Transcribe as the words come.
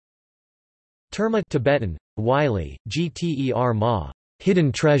Terma Tibetan, Wylie, Gter Ma,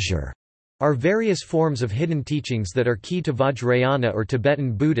 hidden treasure, are various forms of hidden teachings that are key to Vajrayana or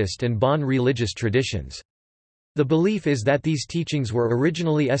Tibetan Buddhist and Bon religious traditions. The belief is that these teachings were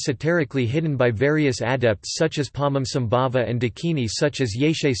originally esoterically hidden by various adepts such as Padmasambhava and Dakini such as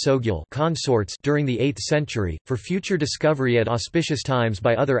Yeshe Sogyal consorts during the 8th century, for future discovery at auspicious times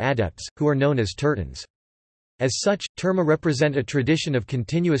by other adepts, who are known as Tertans. As such, Terma represent a tradition of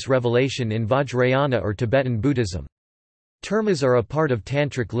continuous revelation in Vajrayana or Tibetan Buddhism. Termas are a part of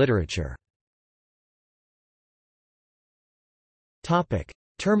Tantric literature.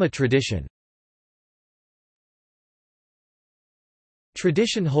 Terma tradition.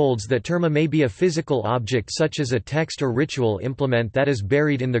 Tradition holds that terma may be a physical object such as a text or ritual implement that is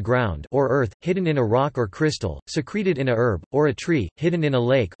buried in the ground or earth, hidden in a rock or crystal, secreted in a herb, or a tree, hidden in a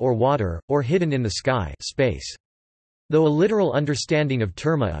lake or water, or hidden in the sky space. Though a literal understanding of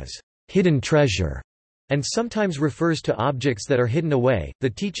terma is hidden treasure, and sometimes refers to objects that are hidden away, the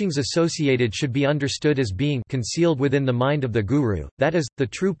teachings associated should be understood as being concealed within the mind of the guru, that is, the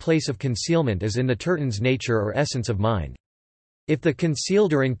true place of concealment is in the tertan's nature or essence of mind. If the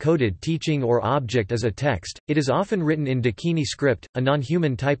concealed or encoded teaching or object is a text, it is often written in Dakini script, a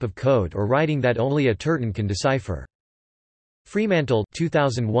non-human type of code or writing that only a tertan can decipher. Fremantle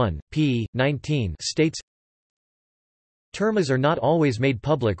 2001, p. 19 states, Termas are not always made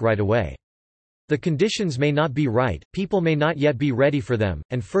public right away. The conditions may not be right, people may not yet be ready for them,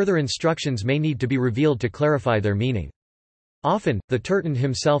 and further instructions may need to be revealed to clarify their meaning. Often, the tertan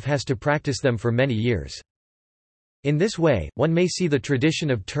himself has to practice them for many years. In this way, one may see the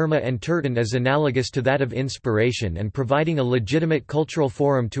tradition of terma and tertan as analogous to that of inspiration and providing a legitimate cultural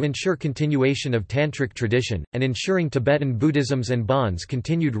forum to ensure continuation of Tantric tradition, and ensuring Tibetan Buddhism's and Bon's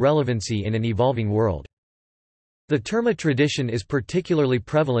continued relevancy in an evolving world. The terma tradition is particularly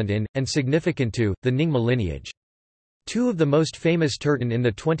prevalent in, and significant to, the Nyingma lineage. Two of the most famous tertan in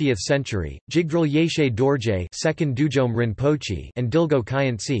the 20th century, Jigdral Yeshe Dorje Second Dujom Rinpoche and Dilgo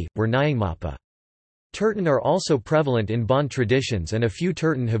Khyentse, were Nyingmapa. Tertan are also prevalent in Bon traditions and a few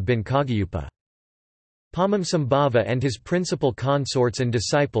tertan have been Kagyupa. Padmasambhava and his principal consorts and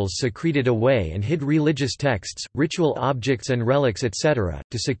disciples secreted away and hid religious texts, ritual objects and relics etc.,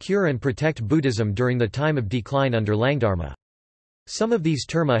 to secure and protect Buddhism during the time of decline under Langdharma. Some of these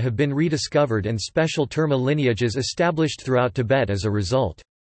terma have been rediscovered and special terma lineages established throughout Tibet as a result.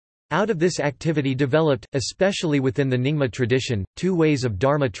 Out of this activity developed, especially within the Nyingma tradition, two ways of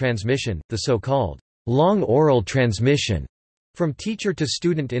Dharma transmission, the so-called long oral transmission from teacher to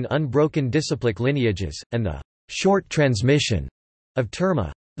student in unbroken disciplic lineages, and the short transmission of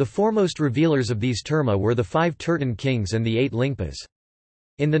terma. The foremost revealers of these terma were the 5 tertan kings and the 8 lingpas.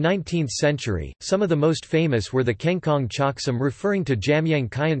 In the 19th century, some of the most famous were the Kengkong Choksam referring to Jamyang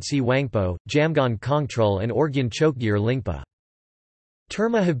Khyentse Wangpo, Jamgon Kongtrul and Orgyen Chokgyur Lingpa.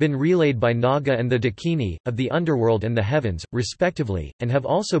 Terma have been relayed by Naga and the Dakini, of the underworld and the heavens, respectively, and have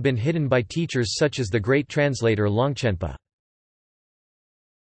also been hidden by teachers such as the great translator Longchenpa.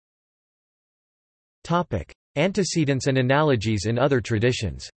 Antecedents and analogies in other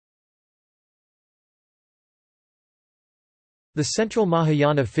traditions. The central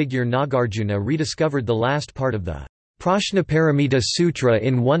Mahayana figure Nagarjuna rediscovered the last part of the Prajnaparamita Sutra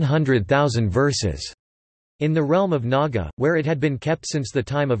in 100,000 verses in the realm of Naga, where it had been kept since the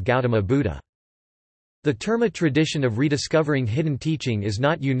time of Gautama Buddha. The Terma tradition of rediscovering hidden teaching is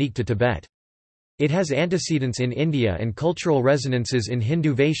not unique to Tibet. It has antecedents in India and cultural resonances in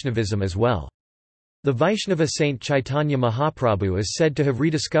Hindu Vaishnavism as well. The Vaishnava saint Chaitanya Mahaprabhu is said to have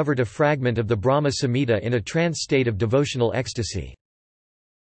rediscovered a fragment of the Brahma Samhita in a trance state of devotional ecstasy.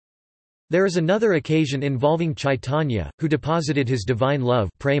 There is another occasion involving Chaitanya, who deposited his divine love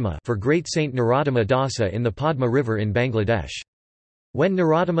prema for great Saint Narottama Dasa in the Padma River in Bangladesh. When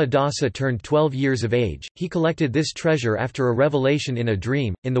Narottama Dasa turned 12 years of age, he collected this treasure after a revelation in a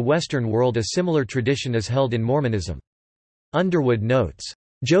dream. In the Western world, a similar tradition is held in Mormonism. Underwood notes,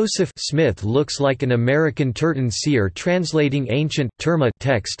 Joseph Smith looks like an American tertan seer translating ancient terma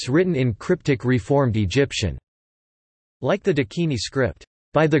texts written in cryptic Reformed Egyptian, like the Dakini script,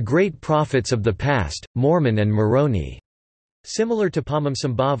 by the great prophets of the past, Mormon and Moroni. Similar to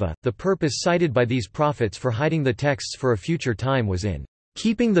Padmasambhava, the purpose cited by these prophets for hiding the texts for a future time was in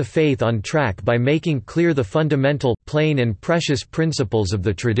keeping the faith on track by making clear the fundamental, plain and precious principles of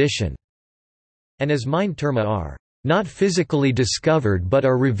the tradition, and as mind terma are not physically discovered but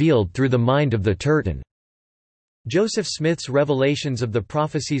are revealed through the mind of the tertan. Joseph Smith's revelations of the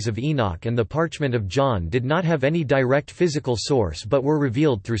prophecies of Enoch and the parchment of John did not have any direct physical source but were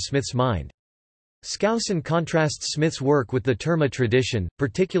revealed through Smith's mind. Skousen contrasts Smith's work with the Terma tradition,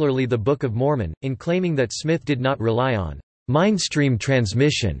 particularly the Book of Mormon, in claiming that Smith did not rely on mindstream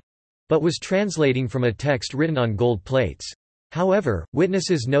transmission, but was translating from a text written on gold plates. However,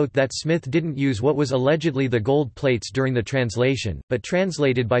 witnesses note that Smith didn't use what was allegedly the gold plates during the translation, but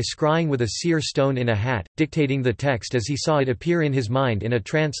translated by scrying with a seer stone in a hat, dictating the text as he saw it appear in his mind in a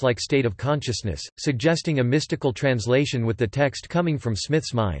trance-like state of consciousness, suggesting a mystical translation with the text coming from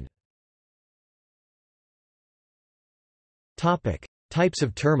Smith's mind. Types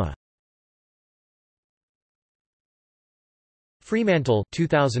of terma. Fremantle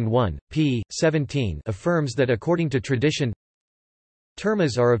 2001, p. 17 affirms that according to tradition,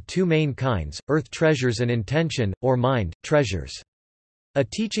 termas are of two main kinds, earth treasures and intention, or mind, treasures. A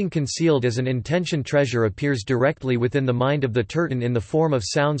teaching concealed as an intention treasure appears directly within the mind of the terton in the form of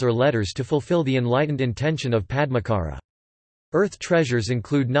sounds or letters to fulfill the enlightened intention of Padmakara. Earth treasures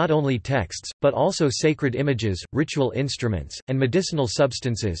include not only texts, but also sacred images, ritual instruments, and medicinal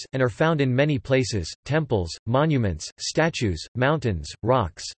substances, and are found in many places: temples, monuments, statues, mountains,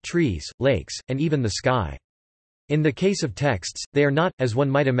 rocks, trees, lakes, and even the sky. In the case of texts, they are not, as one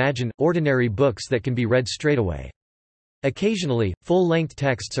might imagine, ordinary books that can be read straightaway. Occasionally, full-length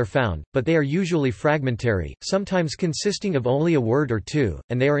texts are found, but they are usually fragmentary, sometimes consisting of only a word or two,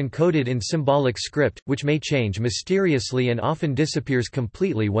 and they are encoded in symbolic script, which may change mysteriously and often disappears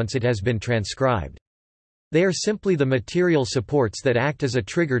completely once it has been transcribed. They are simply the material supports that act as a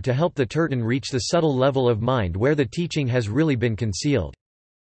trigger to help the terton reach the subtle level of mind where the teaching has really been concealed.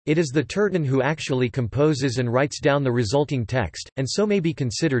 It is the terton who actually composes and writes down the resulting text, and so may be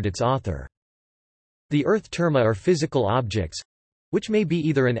considered its author. The earth terma are physical objects—which may be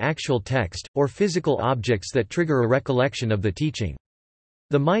either an actual text, or physical objects that trigger a recollection of the teaching.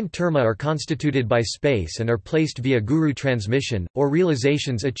 The mind terma are constituted by space and are placed via guru transmission, or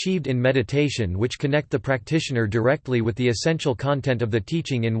realizations achieved in meditation which connect the practitioner directly with the essential content of the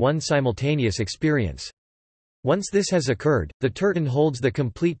teaching in one simultaneous experience. Once this has occurred, the terton holds the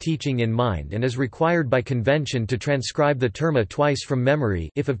complete teaching in mind and is required by convention to transcribe the terma twice from memory,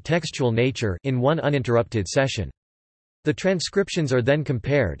 if of textual nature, in one uninterrupted session. The transcriptions are then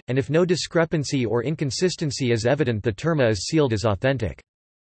compared, and if no discrepancy or inconsistency is evident, the terma is sealed as authentic.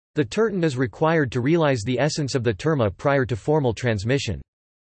 The terton is required to realize the essence of the terma prior to formal transmission.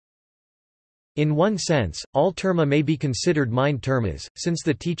 In one sense, all terma may be considered mind termas, since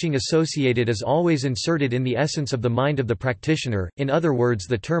the teaching associated is always inserted in the essence of the mind of the practitioner. In other words,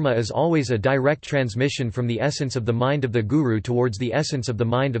 the terma is always a direct transmission from the essence of the mind of the guru towards the essence of the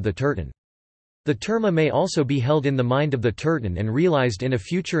mind of the terton. The terma may also be held in the mind of the terton and realized in a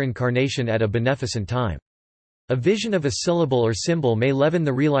future incarnation at a beneficent time. A vision of a syllable or symbol may leaven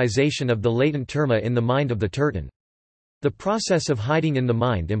the realization of the latent terma in the mind of the terton. The process of hiding in the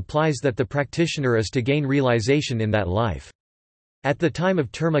mind implies that the practitioner is to gain realization in that life. At the time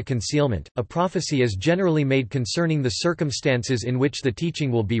of terma concealment, a prophecy is generally made concerning the circumstances in which the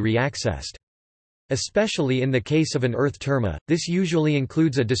teaching will be reaccessed. Especially in the case of an earth terma, this usually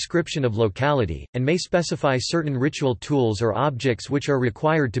includes a description of locality, and may specify certain ritual tools or objects which are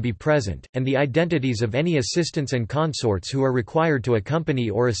required to be present, and the identities of any assistants and consorts who are required to accompany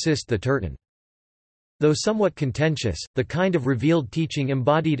or assist the terton. Though somewhat contentious, the kind of revealed teaching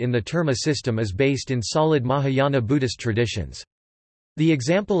embodied in the terma system is based in solid Mahayana Buddhist traditions. The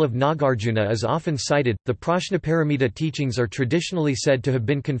example of Nagarjuna is often cited. The Prajnaparamita teachings are traditionally said to have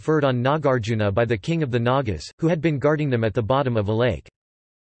been conferred on Nagarjuna by the king of the Nagas, who had been guarding them at the bottom of a lake.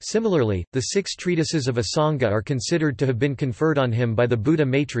 Similarly, the 6 treatises of Asanga are considered to have been conferred on him by the Buddha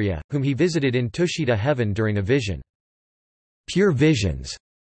Maitreya, whom he visited in Tushita heaven during a vision. Pure visions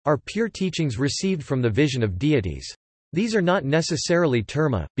are pure teachings received from the vision of deities. These are not necessarily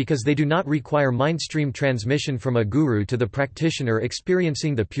terma, because they do not require mindstream transmission from a guru to the practitioner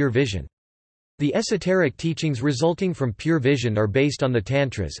experiencing the pure vision. The esoteric teachings resulting from pure vision are based on the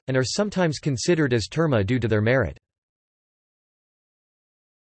tantras, and are sometimes considered as terma due to their merit.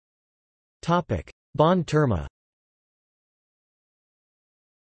 Bon terma.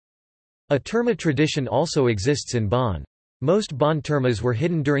 A terma tradition also exists in Bon. Most Bon termas were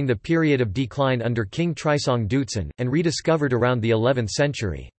hidden during the period of decline under King Trisong Dutsen, and rediscovered around the 11th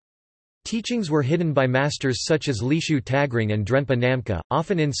century. Teachings were hidden by masters such as Lishu Tagring and Drenpa Namka,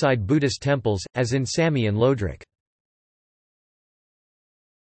 often inside Buddhist temples, as in Sami and Lodrik.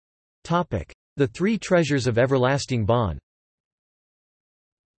 The 3 treasures of everlasting Bon.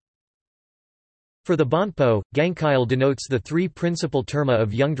 For the Bonpo, Gangkyle denotes the 3 principal terma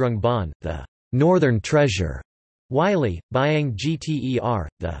of Yungdrung Bon, the northern treasure, Wylie, Byang Gter,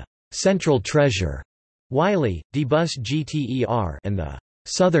 the central treasure, Wylie, Debus Gter, and the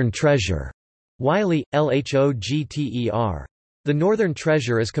southern treasure, Wiley, Lhogter. The Northern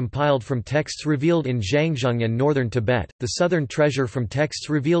Treasure is compiled from texts revealed in Zhangzhung and northern Tibet, the Southern Treasure from texts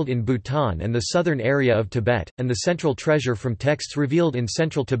revealed in Bhutan and the southern area of Tibet, and the Central Treasure from texts revealed in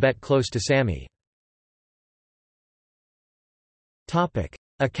central Tibet close to Sami.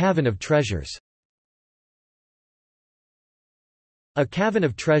 A Cavern of Treasures. A Cavern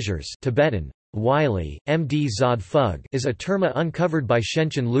of Treasures Tibetan, Wiley, Md Zod Phug is a terma uncovered by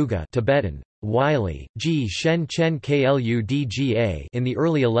Shenchen Luga Tibetan, Wiley, G. Shen Chen Kludga in the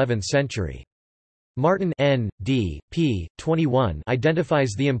early 11th century. Martin N. D. p. 21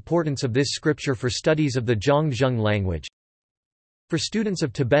 identifies the importance of this scripture for studies of the Zhangzhung language. For students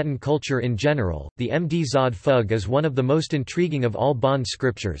of Tibetan culture in general, the Md Zod Phug is one of the most intriguing of all Bon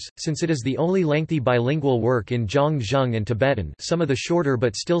scriptures, since it is the only lengthy bilingual work in Zhangzhung and Tibetan. Some of the shorter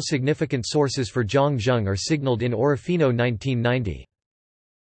but still significant sources for Zhangzhung are signaled in Orofino 1990.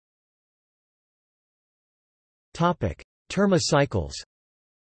 Terma cycles.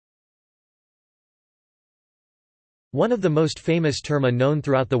 One of the most famous terma known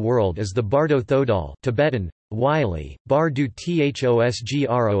throughout the world is the Bardo Thodol Tibetan, Wiley, Bardo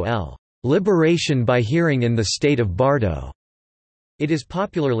Thosgrol, liberation by hearing in the state of Bardo. It is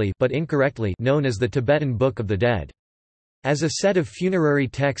popularly but incorrectly known as the Tibetan Book of the Dead. As a set of funerary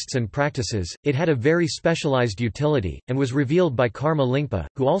texts and practices, it had a very specialized utility, and was revealed by Karma Lingpa,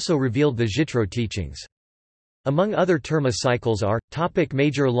 who also revealed the Jitro teachings. Among other terma cycles are,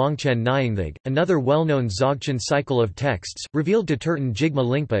 Major Longchen Nyingthig, another well-known Dzogchen cycle of texts, revealed to Turton Jigme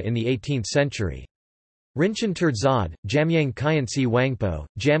Lingpa in the 18th century. Rinchen Terdzad, Jamyang Khyentse Wangpo,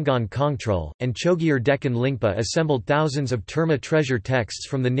 Jamgon Kongtrul, and Chogyur Dekan Lingpa assembled thousands of terma treasure texts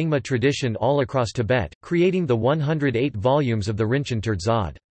from the Nyingma tradition all across Tibet, creating the 108 volumes of the Rinchen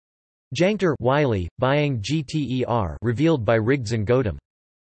Terdzad. Jangter Wiley, Byang Gter revealed by Rigdzin Godam.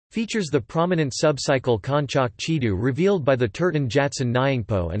 Features the prominent subcycle Konchak Chidu revealed by the Turton Jatsen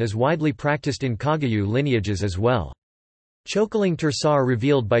Nyingpo and is widely practiced in Kagyu lineages as well. Chokaling Tersar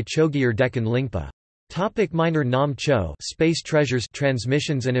revealed by Chogyur Dekan Lingpa. Minor Nam Cho space treasures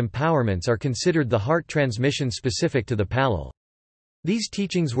transmissions and empowerments are considered the heart transmission specific to the Palal. These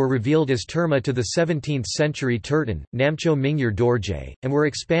teachings were revealed as terma to the 17th-century Turton, Namcho Mingyur Dorje, and were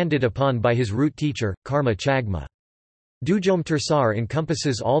expanded upon by his root teacher, Karma Chagma. Dujom Tersar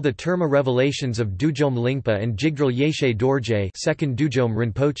encompasses all the terma revelations of Dujom Lingpa and Jigdral Yeshe Dorje, second Dujom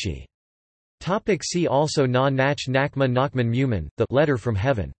Rinpoche. See also Na Nach Nakma Nakman Muman, the letter from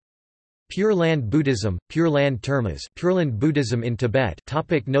heaven. Pure Land Buddhism, Pure Land Termas, Pureland Buddhism in Tibet.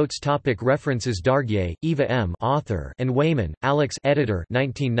 Notes. References. Dargye, Eva M. Author, and Wayman, Alex. Editor.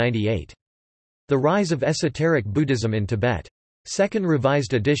 1998. The Rise of Esoteric Buddhism in Tibet. Second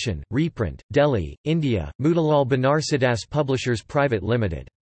Revised Edition, reprint, Delhi, India, Motilal Banarsidass Publishers Private Limited.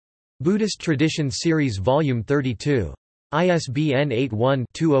 Buddhist Tradition Series Volume 32. ISBN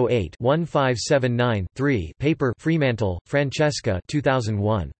 81-208-1579-3. Paper Fremantle, Francesca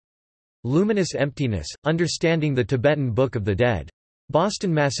 2001. Luminous Emptiness, Understanding the Tibetan Book of the Dead.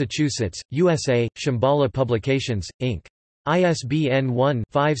 Boston, Massachusetts, USA, Shambhala Publications, Inc. ISBN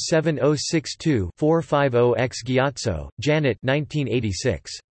 1-57062-450-X. Gyatso, Janet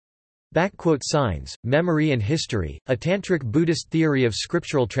 1986. Memory and History, A Tantric Buddhist Theory of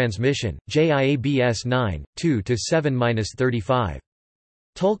Scriptural Transmission, JIABS 9, 2-7-35.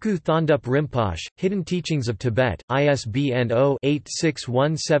 Tulku Thondup Rinpoche, Hidden Teachings of Tibet, ISBN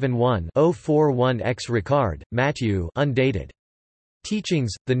 0-86171-041-X. Ricard, Matthew undated.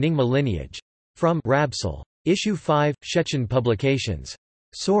 Teachings, The Nyingma Lineage. From Rabsal. Issue 5, Shechen Publications.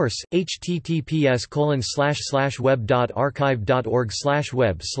 Source,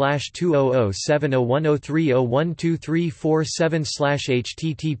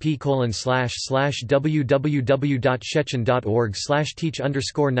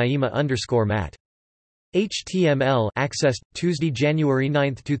 HTML accessed, Tuesday, January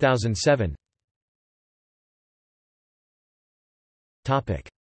 9, 2007.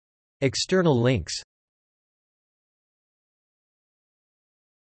 External links.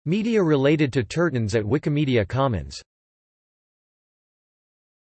 Media related to Turtons at Wikimedia Commons.